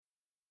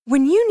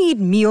When you need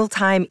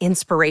mealtime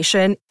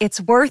inspiration,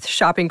 it's worth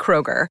shopping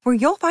Kroger, where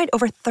you'll find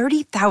over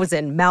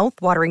 30,000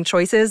 mouth-watering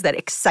choices that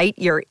excite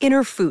your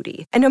inner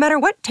foodie. And no matter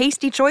what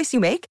tasty choice you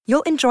make,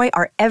 you'll enjoy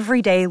our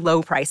everyday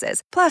low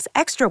prices, plus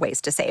extra ways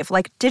to save,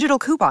 like digital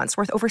coupons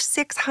worth over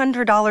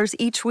 $600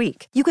 each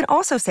week. You can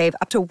also save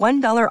up to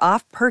 $1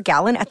 off per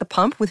gallon at the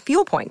pump with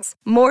fuel points.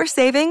 More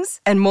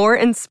savings and more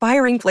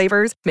inspiring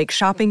flavors make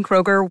shopping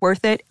Kroger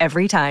worth it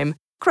every time.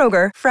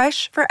 Kroger,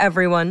 fresh for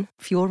everyone.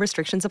 Fuel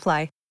restrictions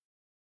apply.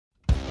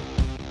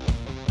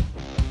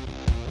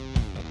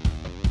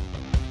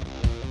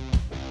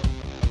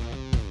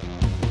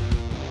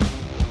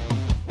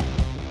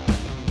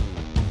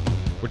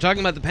 We're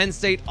talking about the Penn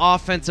State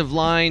offensive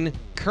line,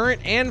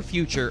 current and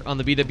future, on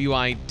the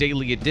BWI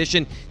Daily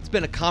Edition. It's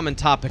been a common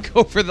topic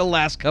over the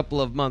last couple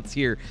of months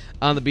here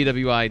on the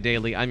BWI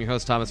Daily. I'm your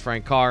host, Thomas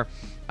Frank Carr.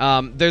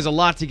 There's a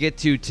lot to get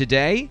to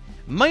today.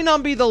 Might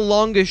not be the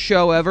longest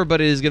show ever,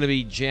 but it is going to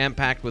be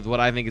jam-packed with what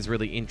I think is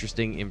really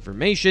interesting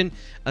information,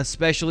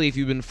 especially if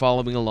you've been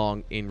following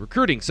along in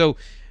recruiting. So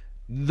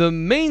the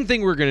main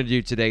thing we're going to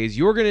do today is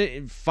you're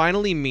going to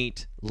finally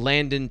meet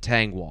Landon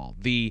Tengwall,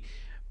 the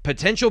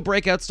potential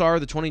breakout star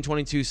of the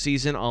 2022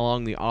 season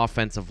along the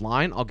offensive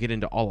line. I'll get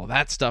into all of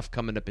that stuff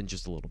coming up in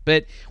just a little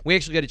bit. We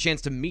actually got a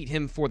chance to meet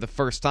him for the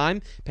first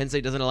time. Penn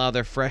State doesn't allow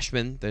their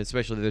freshmen,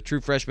 especially the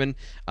true freshmen,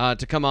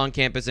 to come on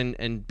campus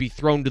and be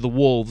thrown to the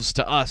wolves,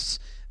 to us,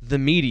 the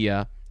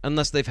media,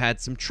 unless they've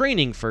had some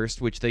training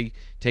first, which they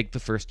take the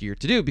first year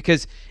to do,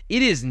 because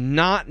it is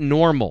not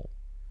normal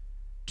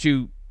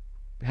to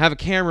have a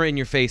camera in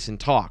your face and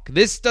talk.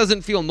 This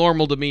doesn't feel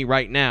normal to me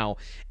right now,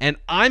 and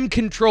I'm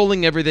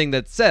controlling everything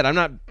that's said. I'm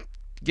not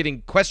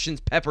getting questions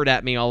peppered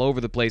at me all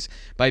over the place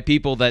by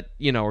people that,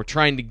 are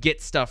trying to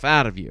get stuff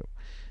out of you.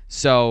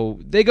 So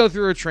they go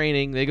through a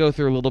training, they go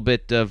through a little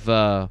bit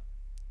of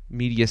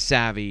media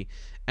savvy,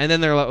 and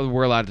then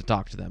we're allowed to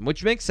talk to them,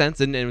 which makes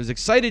sense, and I was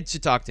excited to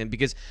talk to him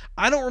because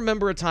I don't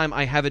remember a time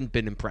I haven't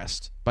been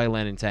impressed by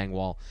Landon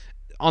Tengwall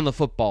on the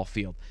football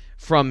field.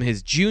 From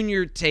his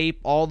junior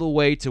tape all the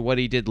way to what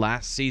he did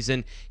last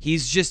season,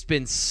 he's just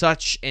been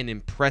such an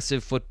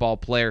impressive football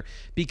player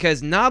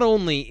because not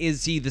only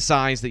is he the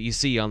size that you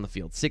see on the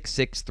field,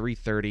 6'6",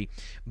 330,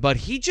 but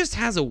he just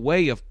has a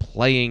way of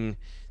playing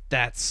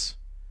that's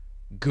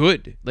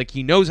good. Like,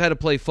 he knows how to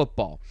play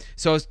football.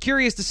 So I was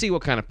curious to see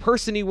what kind of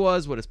person he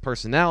was, what his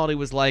personality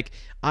was like.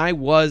 I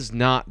was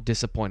not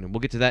disappointed.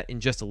 We'll get to that in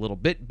just a little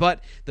bit,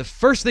 but the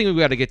first thing we've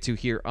got to get to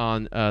here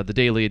on the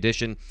Daily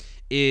Edition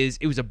is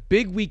it was a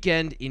big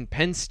weekend in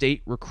Penn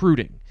State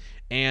recruiting,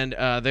 and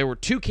there were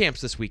two camps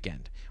this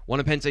weekend.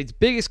 One of Penn State's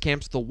biggest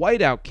camps, the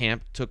Whiteout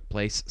Camp, took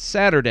place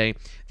Saturday.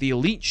 The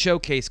Elite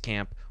Showcase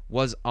Camp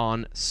was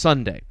on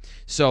Sunday.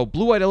 So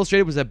Blue White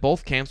Illustrated was at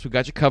both camps. We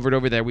got you covered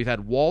over there. We've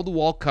had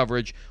wall-to-wall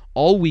coverage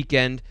all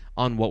weekend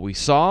on what we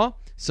saw,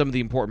 some of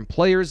the important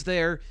players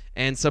there,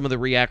 and some of the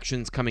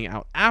reactions coming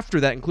out after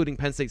that, including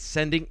Penn State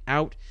sending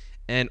out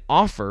an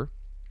offer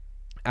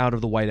out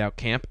of the Whiteout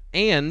Camp,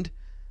 and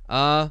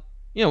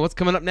what's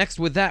coming up next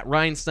with that.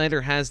 Ryan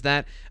Snyder has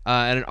that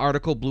at an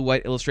article,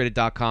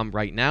 BlueWhiteIllustrated.com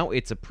right now.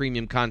 It's a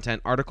premium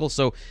content article,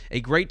 so a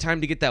great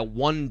time to get that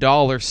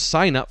 $1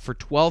 sign up for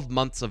 12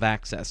 months of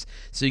access.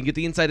 So you can get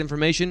the inside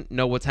information,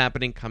 know what's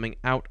happening coming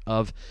out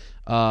of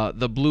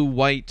the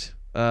Blue-White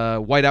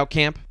Whiteout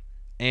Camp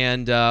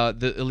and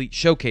the Elite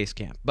Showcase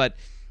Camp. But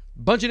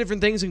a bunch of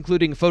different things,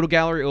 including a photo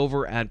gallery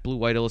over at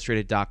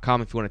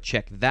BlueWhiteIllustrated.com if you want to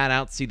check that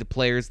out, see the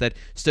players that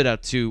stood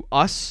out to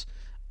us.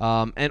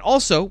 And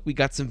also, we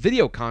got some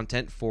video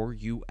content for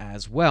you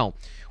as well.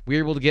 We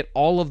were able to get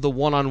all of the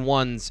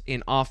one-on-ones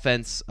in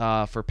offense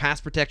for pass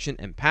protection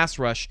and pass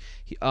rush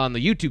on the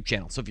YouTube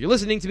channel. So if you're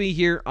listening to me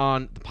here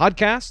on the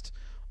podcast,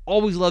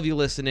 always love you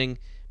listening.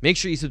 Make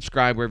sure you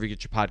subscribe wherever you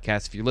get your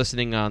podcasts. If you're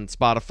listening on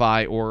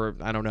Spotify or,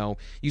 I don't know,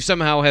 you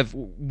somehow have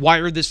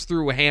wired this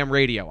through a ham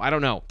radio. I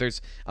don't know.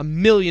 There's a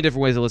million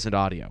different ways to listen to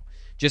audio.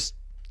 Just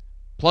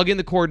plug in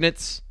the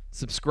coordinates,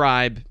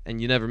 subscribe,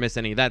 and you never miss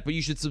any of that. But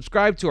you should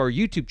subscribe to our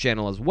YouTube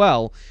channel as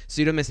well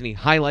so you don't miss any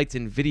highlights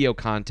and video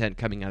content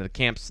coming out of the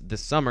camps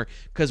this summer,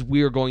 because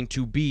we are going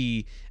to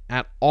be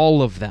at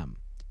all of them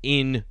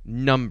in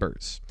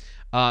numbers.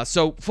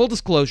 So full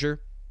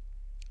disclosure,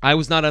 I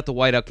was not at the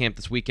Whiteout Camp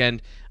this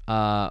weekend.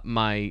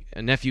 My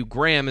nephew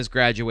Graham is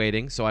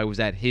graduating, so I was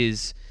at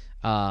his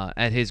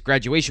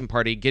graduation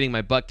party getting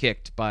my butt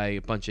kicked by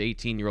a bunch of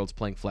 18-year-olds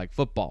playing flag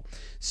football.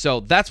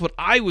 So that's what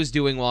I was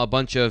doing while a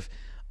bunch of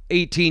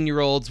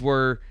 18-year-olds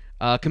were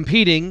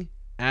competing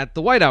at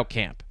the Whiteout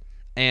Camp.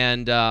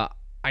 And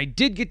I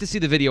did get to see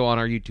the video on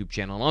our YouTube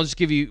channel, and I'll just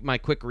give you my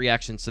quick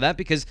reactions to that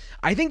because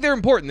I think they're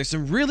important. There's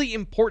some really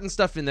important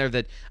stuff in there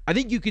that I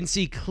think you can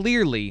see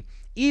clearly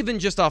even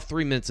just off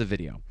 3 minutes of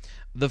video.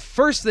 The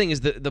first thing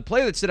is the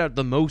player that stood out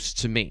the most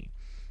to me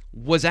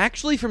was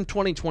actually from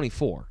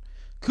 2024.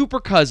 Cooper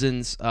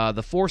Cousins,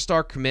 the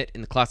four-star commit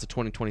in the class of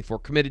 2024,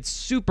 committed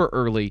super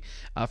early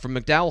from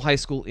McDowell High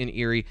School in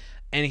Erie,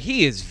 and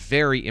he is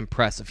very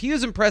impressive. He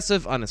was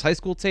impressive on his high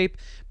school tape,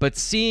 but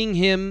seeing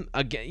him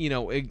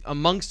again,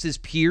 amongst his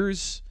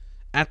peers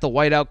at the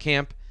Whiteout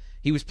Camp,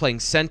 He was playing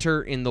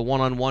center in the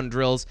one-on-one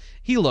drills.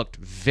 He looked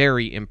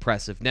very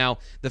impressive. Now,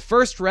 the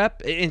first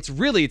rep,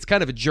 it's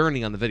kind of a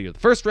journey on the video. The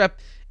first rep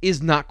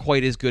is not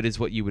quite as good as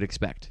what you would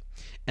expect.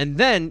 And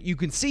then you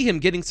can see him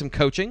getting some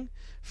coaching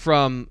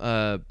from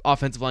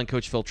offensive line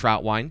coach Phil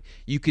Troutwine.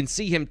 You can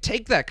see him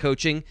take that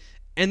coaching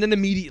and then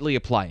immediately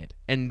apply it.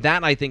 And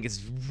that, I think,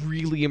 is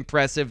really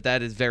impressive.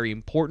 That is very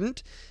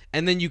important.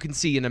 And then you can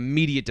see an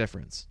immediate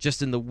difference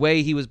just in the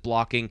way he was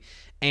blocking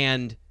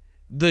and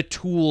the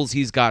tools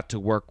he's got to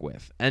work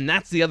with. And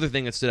that's the other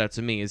thing that stood out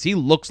to me is he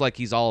looks like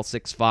he's all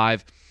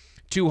 6'5",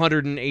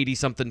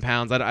 280-something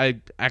pounds.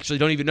 I actually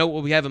don't even know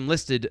what we have him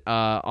listed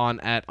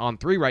on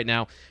 3 right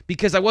now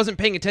because I wasn't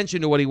paying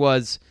attention to what he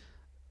was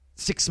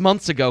 6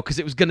 months ago because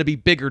it was going to be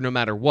bigger no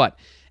matter what.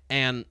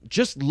 And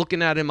just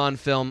looking at him on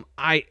film,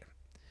 I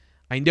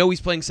know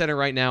he's playing center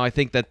right now. I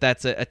think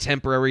that's a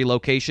temporary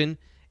location.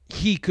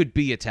 He could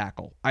be a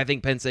tackle. I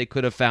think Penn State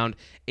could have found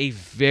a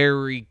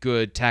very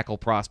good tackle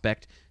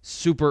prospect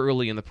super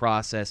early in the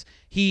process.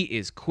 He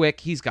is quick.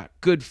 He's got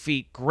good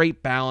feet,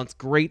 great balance,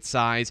 great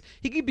size.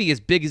 He could be as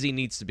big as he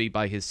needs to be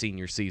by his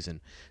senior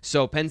season.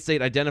 So Penn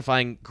State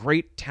identifying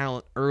great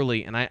talent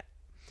early, and I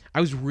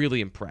was really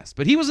impressed.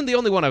 But he wasn't the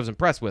only one I was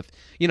impressed with.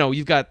 You know,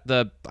 you've got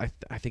I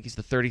think he's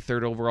the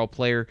 33rd overall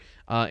player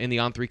in the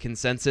On3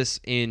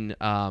 consensus in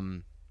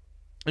the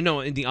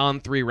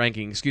On3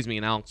 ranking,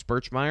 in Alex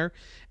Birchmeyer.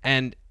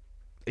 And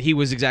he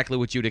was exactly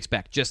what you'd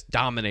expect, just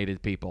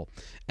dominated people.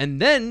 And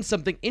then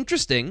something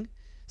interesting,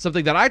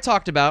 something that I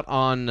talked about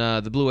on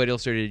the Blue White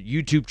Illustrated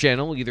YouTube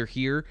channel, either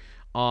here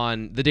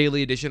on the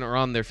Daily Edition or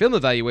on their film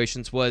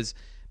evaluations, was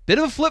a bit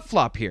of a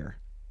flip-flop here.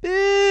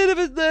 Bit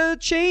of a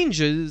change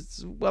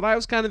is what I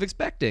was kind of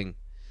expecting.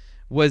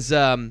 Was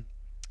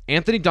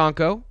Anthony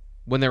Donko,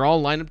 when they're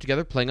all lined up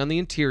together playing on the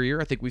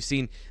interior. I think we've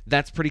seen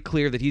that's pretty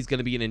clear that he's going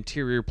to be an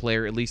interior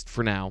player, at least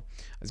for now.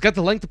 He's got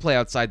the length to play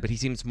outside, but he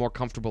seems more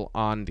comfortable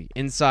on the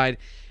inside.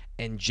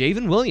 And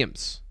Javen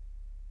Williams,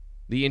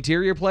 the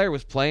interior player,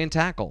 was playing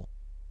tackle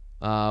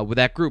with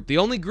that group. The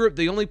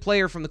only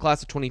player from the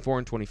class of 24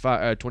 and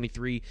 25,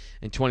 23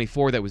 and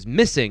 24 that was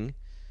missing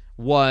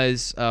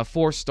was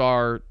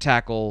four-star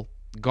tackle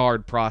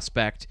guard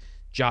prospect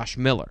Josh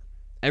Miller.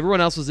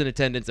 Everyone else was in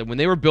attendance, and when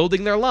they were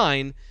building their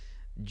line,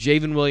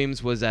 Javen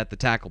Williams was at the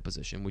tackle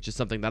position, which is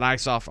something that I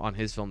saw on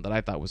his film that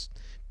I thought was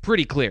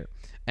pretty clear.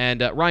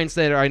 And Ryan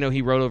Slater, I know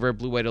he wrote over at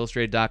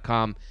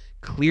BlueWhiteIllustrated.com,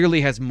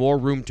 clearly has more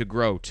room to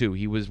grow too.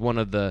 He was one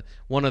of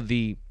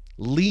the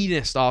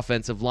leanest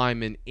offensive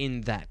linemen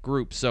in that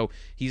group. So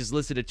he's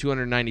listed at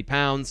 290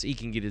 pounds. He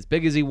can get as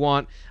big as he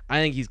want. I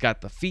think he's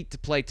got the feet to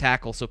play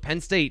tackle. So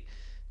Penn State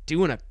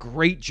doing a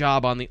great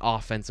job on the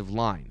offensive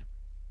line.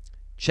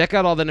 Check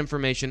out all that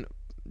information.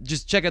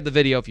 Just check out the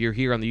video if you're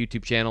here on the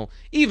YouTube channel.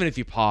 Even if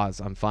you pause,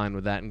 I'm fine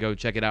with that, and go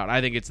check it out.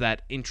 I think it's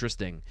that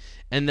interesting.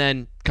 And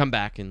then come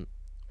back and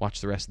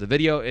watch the rest of the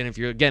video. And if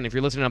you're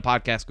listening on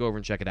podcast, go over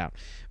and check it out.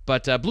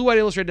 But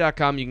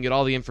BlueWhiteIllustrated.com, you can get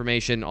all the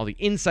information, all the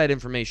inside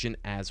information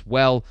as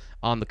well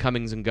on the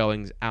comings and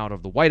goings out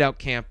of the Whiteout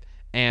Camp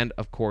and,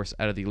 of course,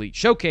 out of the Elite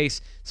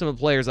Showcase. Some of the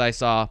players I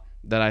saw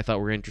that I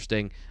thought were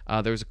interesting.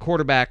 There was a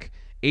quarterback,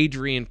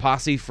 Adrian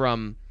Posse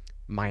from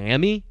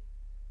Miami.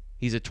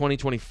 He's a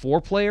 2024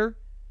 player.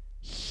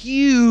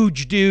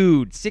 Huge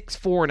dude,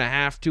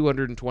 6'4.5",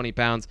 220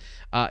 pounds.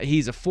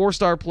 He's a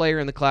 4-star player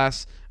in the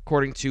class,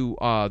 according to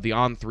the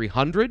On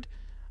 300.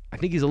 I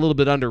think he's a little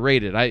bit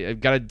underrated. I've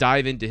got to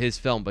dive into his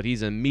film, but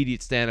he's an immediate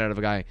standout of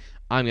a guy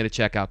I'm going to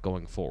check out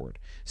going forward.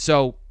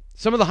 So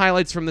some of the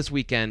highlights from this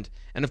weekend,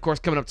 and of course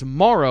coming up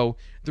tomorrow,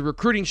 the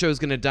recruiting show is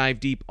going to dive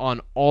deep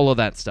on all of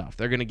that stuff.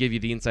 They're going to give you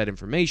the inside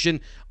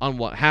information on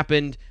what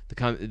happened,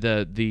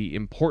 the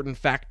important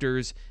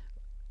factors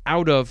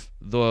out of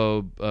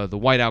the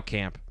Whiteout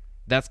Camp.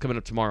 That's coming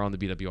up tomorrow on the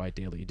BWI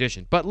Daily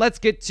Edition. But let's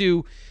get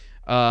to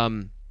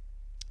Landon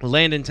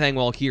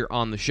Tengwall here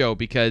on the show,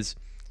 because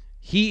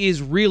he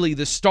is really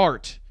the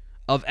start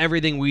of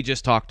everything we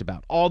just talked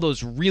about. All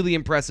those really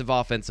impressive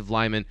offensive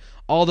linemen,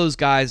 all those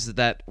guys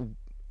that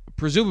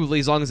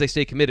presumably, as long as they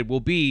stay committed, will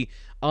be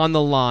on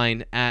the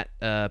line at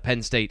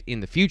Penn State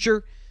in the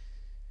future.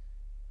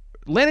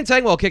 Landon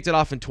Tengwall kicked it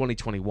off in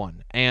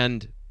 2021,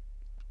 and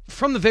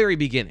from the very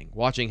beginning,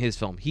 watching his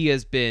film, he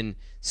has been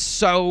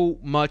so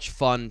much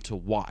fun to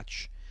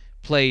watch.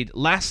 Played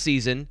last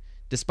season,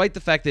 despite the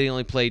fact that he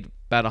only played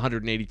about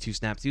 182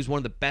 snaps. He was one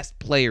of the best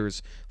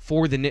players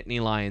for the Nittany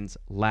Lions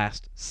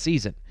last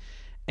season.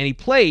 And he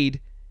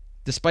played,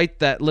 despite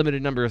that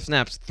limited number of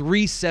snaps,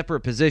 3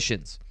 separate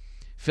positions.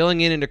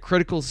 Filling in a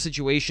critical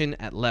situation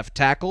at left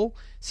tackle,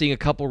 seeing a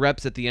couple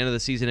reps at the end of the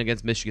season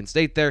against Michigan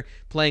State there,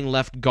 playing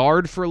left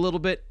guard for a little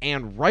bit,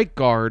 and right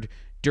guard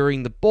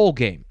during the bowl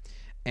game.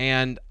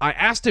 And I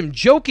asked him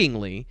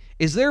jokingly,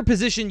 is there a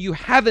position you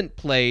haven't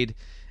played?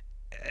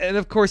 And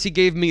of course he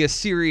gave me a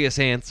serious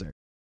answer.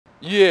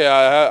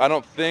 Yeah, I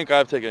don't think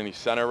I've taken any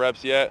center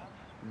reps yet,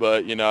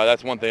 but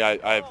that's one thing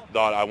I've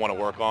thought I want to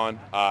work on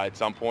at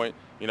some point.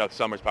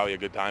 Summer's probably a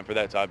good time for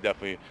that, so I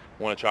definitely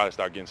want to try to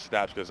start getting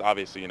snaps, because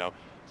obviously,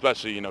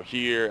 especially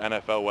here,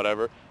 NFL,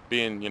 whatever,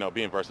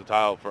 being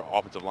versatile for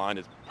offensive line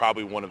is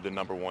probably one of the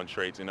number one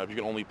traits. If you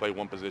can only play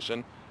one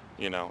position,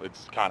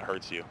 it's kind of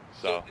hurts you.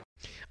 So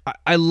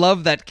I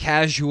love that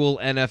casual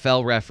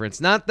NFL reference.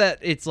 Not that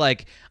it's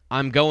like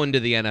I'm going to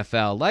the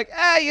NFL, like, the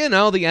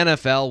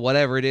NFL,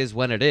 whatever it is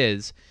when it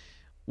is,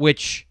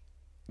 which,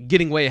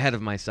 getting way ahead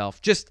of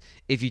myself. Just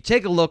if you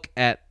take a look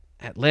at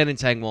Landon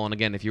Tengwall, and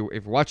again, if you're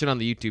watching on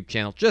the YouTube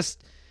channel,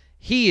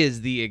 he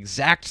is the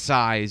exact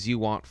size you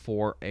want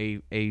for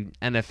a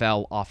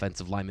NFL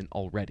offensive lineman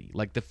already.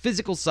 Like, the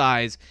physical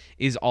size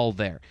is all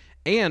there.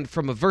 And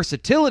from a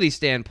versatility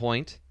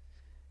standpoint,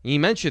 you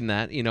mentioned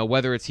that,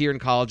 whether it's here in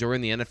college or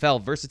in the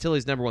NFL, versatility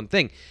is number one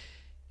thing.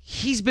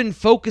 He's been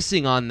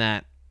focusing on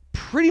that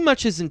pretty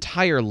much his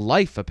entire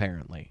life,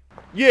 apparently.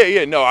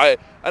 Yeah, no, I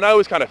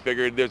always kind of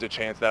figured there's a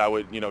chance that I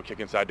would,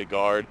 kick inside the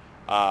guard.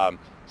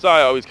 So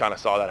I always kind of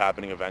saw that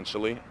happening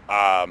eventually.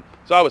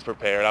 So I was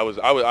prepared.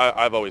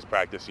 I've always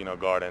practiced,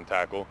 guard and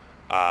tackle.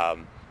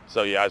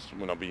 So yeah, I just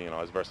want to be,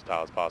 as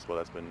versatile as possible.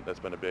 That's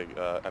been a big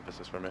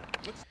emphasis for me.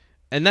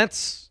 And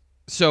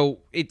so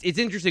it's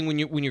interesting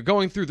when you're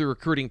going through the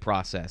recruiting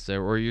process,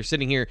 or you're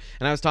sitting here,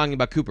 and I was talking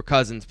about Cooper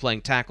Cousins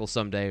playing tackle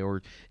someday,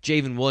 or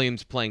Javen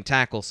Williams playing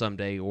tackle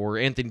someday, or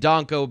Anthony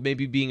Donko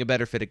maybe being a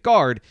better fit at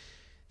guard.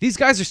 These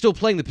guys are still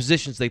playing the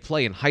positions they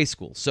play in high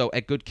school. So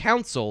at good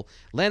counsel,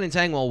 Landon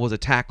Tengwall was a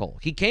tackle.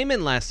 He came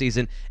in last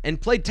season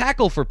and played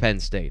tackle for Penn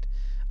State.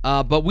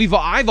 But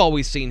I've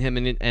always seen him,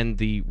 and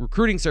the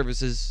recruiting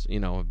services,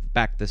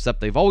 back this up.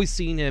 They've always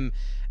seen him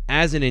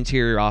as an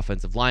interior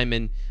offensive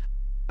lineman.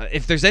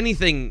 If there's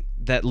anything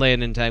that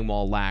Landon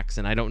Tengwall lacks,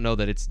 and I don't know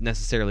that it's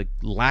necessarily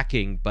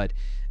lacking, but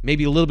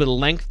maybe a little bit of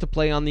length to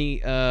play on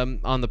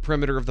the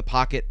perimeter of the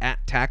pocket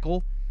at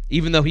tackle,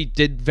 even though he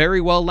did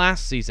very well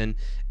last season,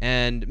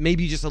 and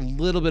maybe just a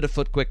little bit of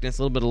foot quickness,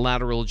 a little bit of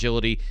lateral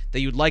agility that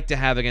you'd like to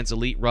have against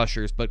elite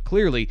rushers, but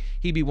clearly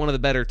he'd be one of the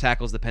better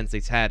tackles that Penn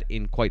State's had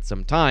in quite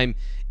some time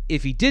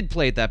if he did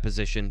play at that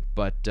position,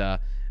 but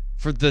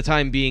for the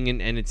time being,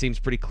 and it seems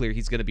pretty clear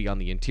he's going to be on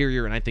the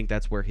interior, and I think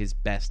that's where his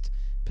best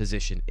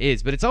position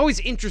is. But it's always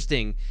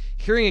interesting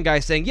hearing a guy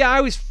saying, yeah, I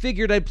always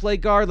figured I'd play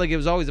guard, like it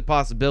was always a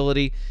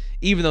possibility,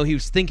 even though he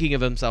was thinking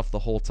of himself the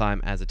whole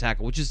time as a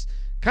tackle, which is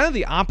kind of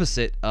the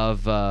opposite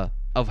of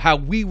how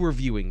we were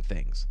viewing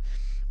things.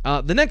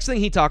 The next thing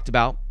he talked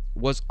about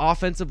was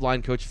offensive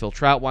line coach Phil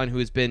Trautwein, who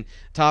has been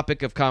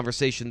topic of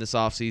conversation this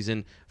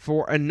offseason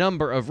for a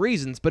number of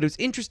reasons, but it was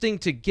interesting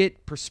to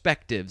get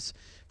perspectives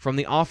from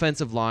the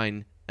offensive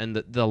line and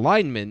the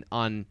linemen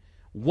on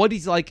what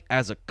he's like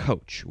as a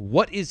coach.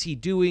 What is he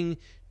doing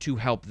to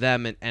help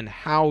them, and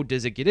how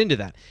does it get into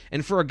that?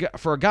 And for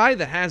a guy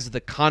that has the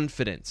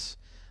confidence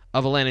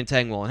of a Landon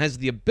Tengwall and has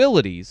the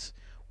abilities,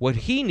 what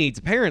he needs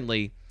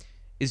apparently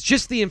is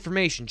just the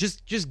information.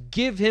 Just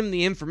give him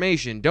the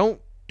information.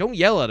 Don't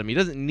yell at him. He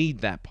doesn't need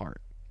that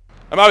part.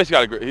 Obviously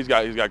he's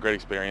got great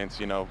experience.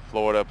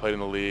 Florida, played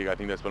in the league. I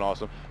think that's been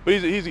awesome. But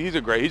he's just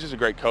a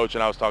great coach.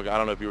 And I was talking, I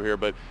don't know if you were here,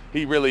 but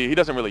he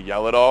doesn't really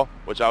yell at all,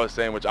 which I was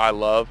saying, which I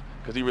love,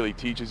 because he really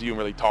teaches you and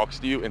really talks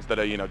to you instead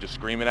of just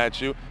screaming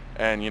at you.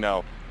 And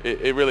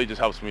it really just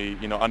helps me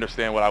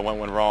understand what I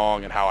went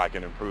wrong and how I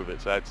can improve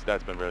it. So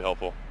that's been really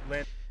helpful.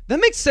 That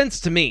makes sense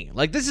to me.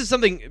 Like, this is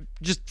something,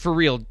 just for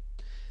real,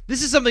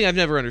 this is something I've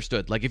never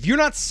understood. Like, if you're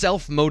not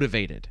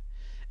self-motivated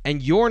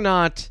and you're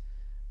not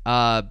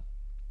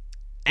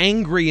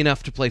angry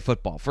enough to play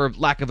football, for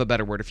lack of a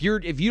better word, if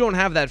you don't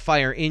have that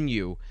fire in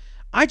you,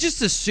 I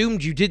just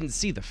assumed you didn't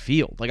see the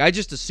field. Like, I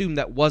just assumed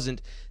that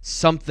wasn't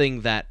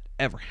something that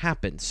ever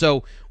happened.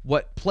 So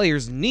what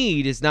players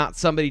need is not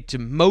somebody to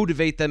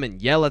motivate them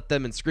and yell at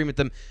them and scream at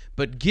them,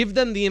 but give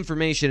them the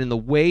information in the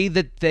way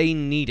that they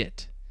need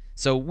it.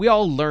 So we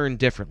all learn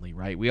differently,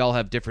 right? We all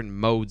have different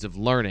modes of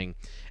learning.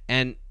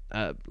 And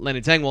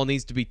Landon Tengwall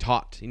needs to be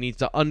taught. He needs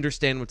to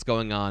understand what's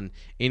going on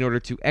in order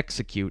to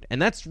execute.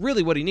 And that's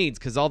really what he needs,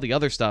 because all the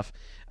other stuff,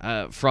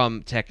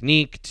 from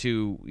technique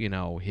to,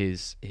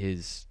 his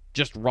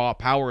just raw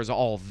power is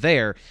all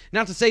there.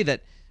 Not to say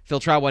that Phil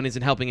Trautwein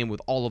isn't helping him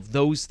with all of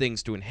those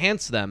things to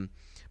enhance them,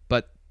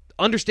 but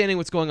understanding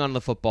what's going on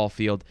the football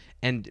field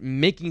and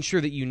making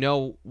sure that you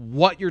know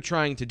what you're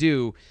trying to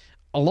do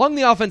along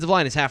the offensive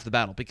line is half the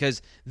battle,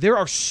 because there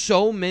are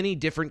so many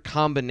different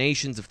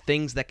combinations of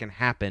things that can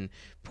happen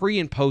pre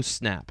and post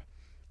snap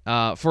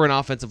for an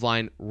offensive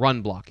line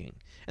run blocking.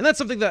 And that's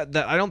something that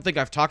I don't think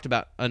I've talked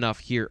about enough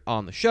here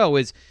on the show,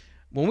 is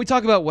when we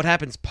talk about what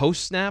happens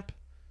post snap,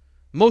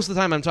 most of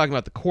the time I'm talking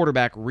about the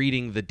quarterback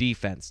reading the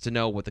defense to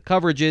know what the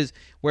coverage is,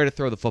 where to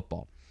throw the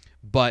football.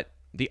 But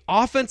the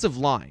offensive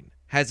line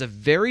has a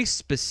very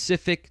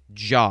specific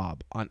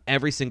job on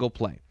every single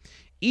play.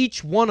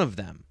 Each one of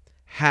them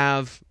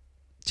have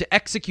to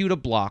execute a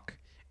block,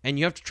 and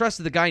you have to trust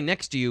that the guy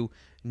next to you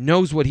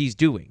knows what he's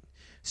doing.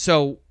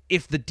 So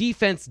if the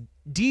defense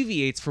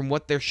deviates from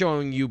what they're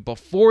showing you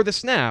before the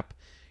snap,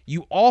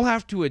 you all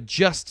have to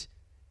adjust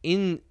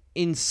in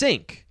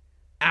sync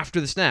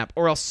after the snap,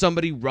 or else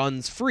somebody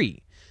runs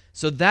free.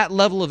 So that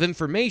level of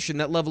information,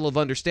 that level of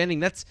understanding,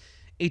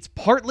 it's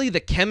partly the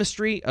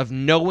chemistry of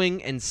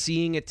knowing and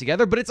seeing it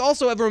together, but it's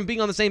also everyone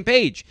being on the same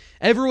page,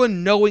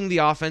 everyone knowing the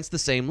offense the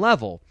same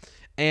level.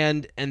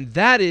 And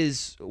that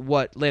is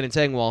what Landon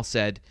Tengwall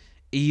said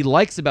he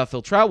likes about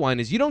Phil Trautwein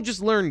is you don't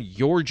just learn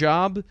your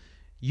job,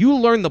 you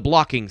learn the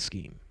blocking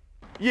scheme.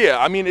 Yeah,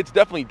 I mean, it's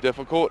definitely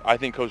difficult. I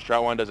think Coach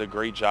Trautwein does a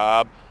great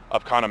job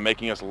of kind of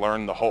making us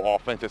learn the whole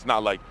offense. It's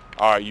not like,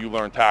 all right, you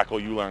learn tackle,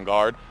 you learn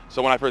guard.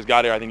 So when I first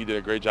got here, I think he did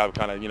a great job of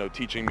kind of,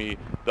 teaching me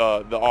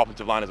the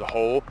offensive line as a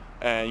whole.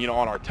 And,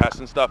 on our tests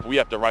and stuff, we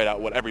have to write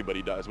out what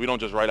everybody does. We don't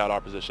just write out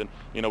our position.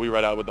 We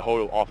write out what the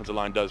whole offensive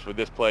line does for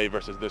this play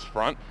versus this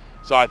front.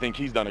 So I think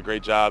he's done a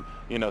great job.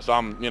 So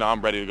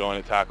I'm ready to go in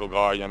and tackle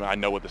guard. I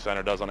know what the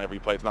center does on every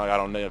play. It's not like I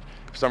don't know if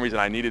for some reason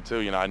I needed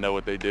to. I know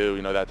what they do.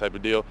 That type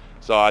of deal.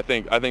 So I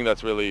think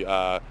that's really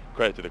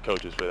credit to the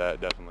coaches for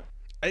that, definitely.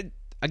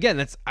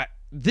 Again,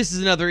 this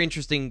is another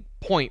interesting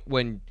point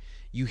when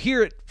you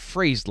hear it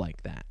phrased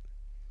like that.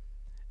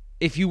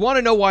 If you want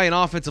to know why an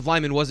offensive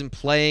lineman wasn't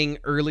playing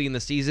early in the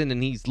season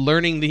and he's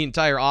learning the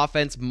entire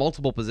offense,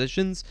 multiple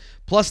positions,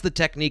 plus the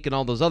technique and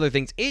all those other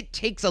things, it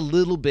takes a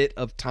little bit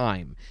of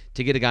time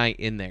to get a guy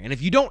in there. And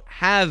if you don't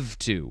have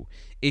to,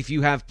 if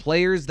you have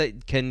players that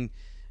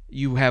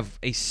you have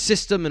a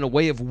system and a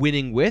way of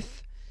winning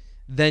with,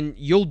 then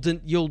you'll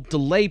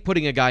delay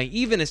putting a guy,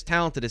 even as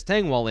talented as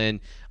Tengwall, in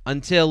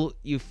until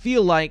you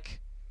feel like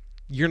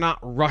you're not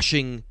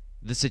rushing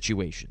the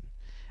situation.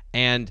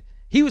 And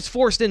he was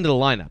forced into the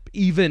lineup,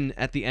 even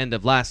at the end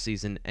of last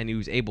season, and he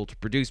was able to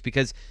produce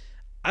because,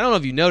 I don't know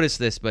if you noticed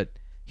this, but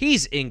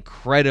he's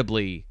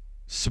incredibly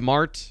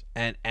smart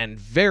and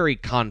very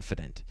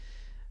confident.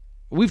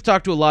 We've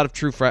talked to a lot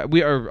of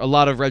a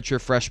lot of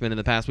redshirt freshmen in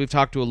the past. We've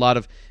talked to a lot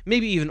of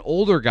maybe even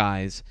older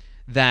guys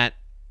that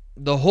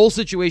the whole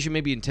situation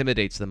maybe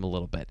intimidates them a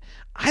little bit.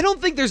 I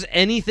don't think there's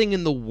anything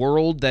in the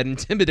world that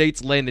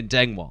intimidates Landon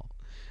Tengwall.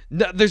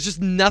 No, there's just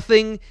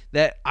nothing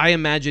that I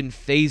imagine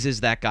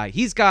phases that guy.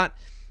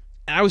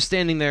 I was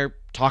standing there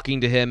talking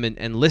to him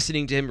and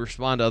listening to him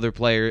respond to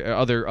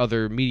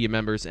other media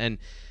members, and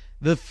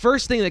the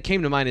first thing that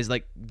came to mind is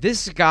like,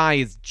 this guy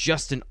is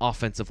just an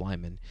offensive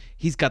lineman.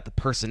 He's got the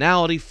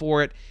personality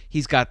for it,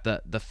 he's got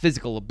the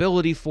physical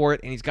ability for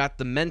it, and he's got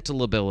the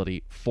mental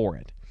ability for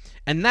it.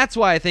 And that's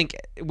why I think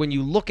when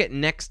you look at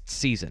next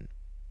season,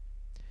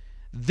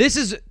 this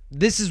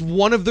is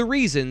one of the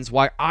reasons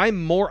why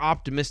I'm more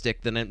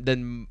optimistic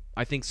than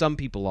I think some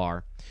people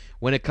are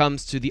when it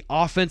comes to the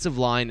offensive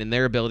line and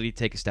their ability to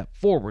take a step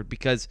forward,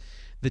 because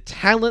the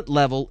talent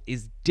level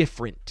is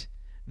different.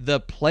 The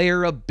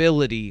player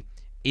ability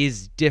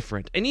is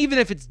different. And even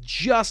if it's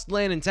just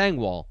Landon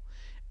Tengwall,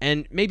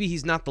 and maybe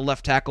he's not the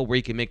left tackle where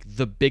he can make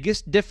the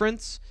biggest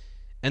difference,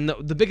 and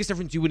the biggest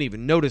difference you wouldn't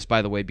even notice,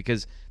 by the way,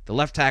 because the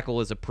left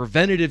tackle is a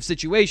preventative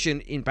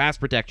situation in pass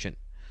protection.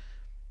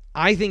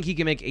 I think he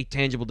can make a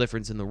tangible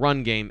difference in the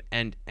run game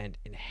and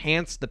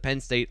enhance the Penn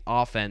State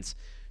offense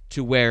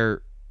to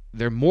where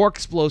they're more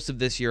explosive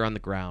this year on the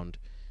ground.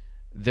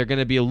 They're going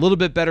to be a little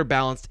bit better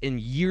balanced in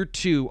year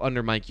 2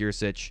 under Mike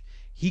Yurcich.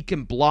 He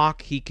can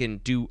block. He can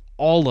do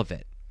all of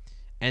it.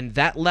 And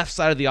that left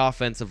side of the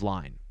offensive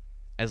line,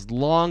 as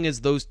long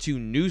as those 2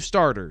 new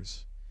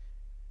starters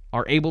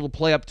are able to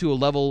play up to a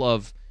level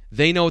of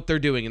they know what they're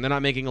doing and they're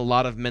not making a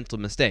lot of mental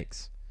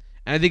mistakes.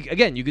 And I think,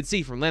 again, you can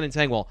see from Landon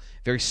Tengwall,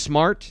 very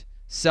smart,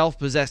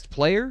 self-possessed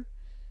player.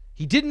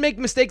 He didn't make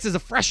mistakes as a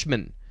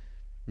freshman.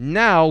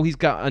 Now he's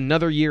got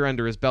another year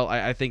under his belt.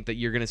 I think that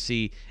you're going to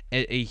see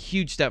a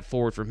huge step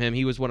forward from him.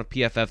 He was one of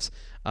PFF's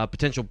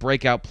potential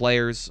breakout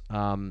players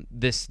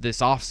this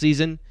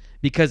offseason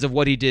because of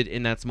what he did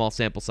in that small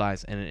sample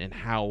size and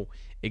how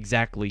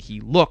exactly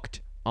he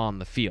looked on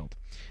the field.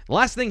 The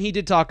last thing he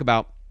did talk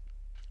about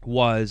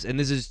was, and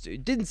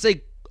didn't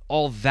say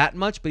all that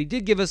much, but he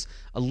did give us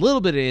a little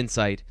bit of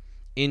insight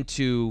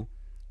into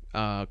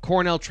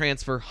Cornell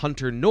transfer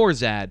Hunter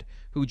Norzad,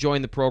 who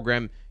joined the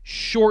program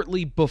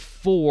shortly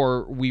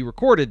before we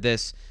recorded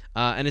this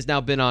and has now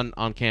been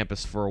on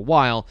campus for a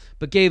while,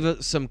 but gave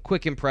us some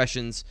quick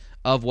impressions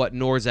of what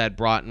Norzad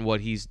brought and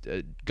what he's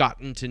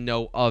gotten to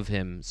know of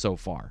him so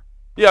far.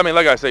 Yeah, I mean,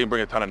 like I say, you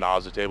bring a ton of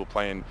knowledge to the table.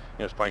 Playing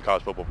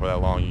college football for that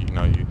long,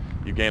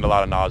 you gained a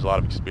lot of knowledge, a lot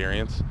of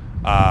experience.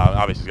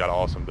 Obviously, he's got an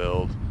awesome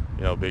build.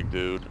 Big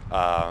dude.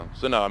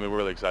 So no, I mean, we're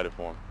really excited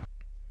for him.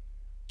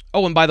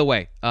 Oh, and by the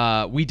way,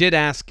 we did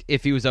ask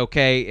if he was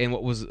okay and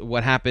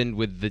what happened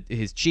with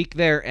his cheek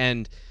there,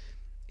 and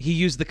he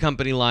used the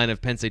company line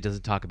of Penn State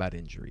doesn't talk about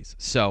injuries.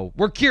 So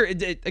we're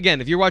curious. Again,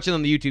 if you're watching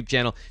on the YouTube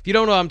channel, if you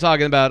don't know what I'm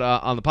talking about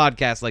on the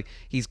podcast, like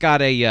he's got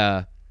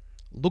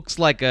looks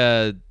like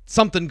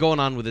something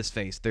going on with his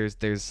face.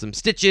 There's some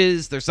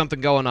stitches. There's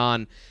something going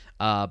on,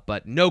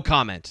 but no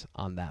comment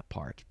on that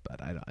part.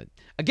 But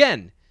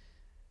again,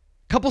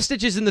 couple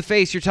stitches in the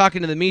face. You're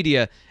talking to the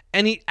media,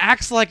 and he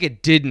acts like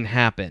it didn't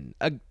happen.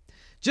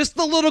 Just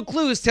the little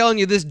clue is telling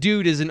you this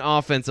dude is an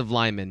offensive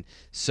lineman.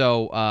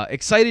 So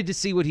excited to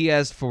see what he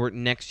has for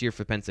next year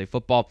for Penn State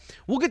football.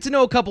 We'll get to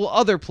know a couple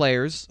other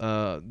players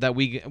that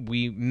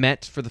we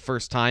met for the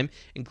first time,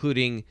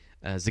 including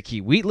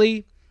Zakee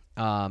Wheatley,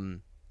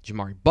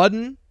 Jamari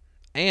Budden,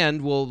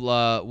 and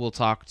we'll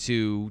talk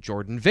to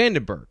Jordan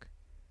Vandenberg,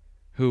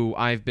 who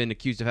I've been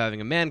accused of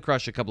having a man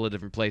crush a couple of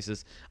different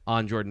places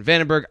on Jordan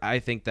Vandenberg. I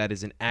think that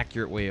is an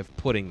accurate way of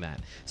putting that.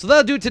 So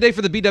that'll do it today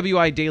for the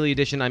BWI Daily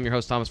Edition. I'm your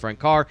host, Thomas Frank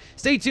Carr.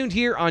 Stay tuned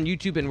here on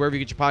YouTube and wherever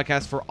you get your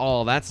podcasts for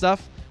all that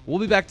stuff. We'll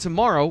be back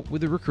tomorrow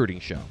with a recruiting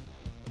show.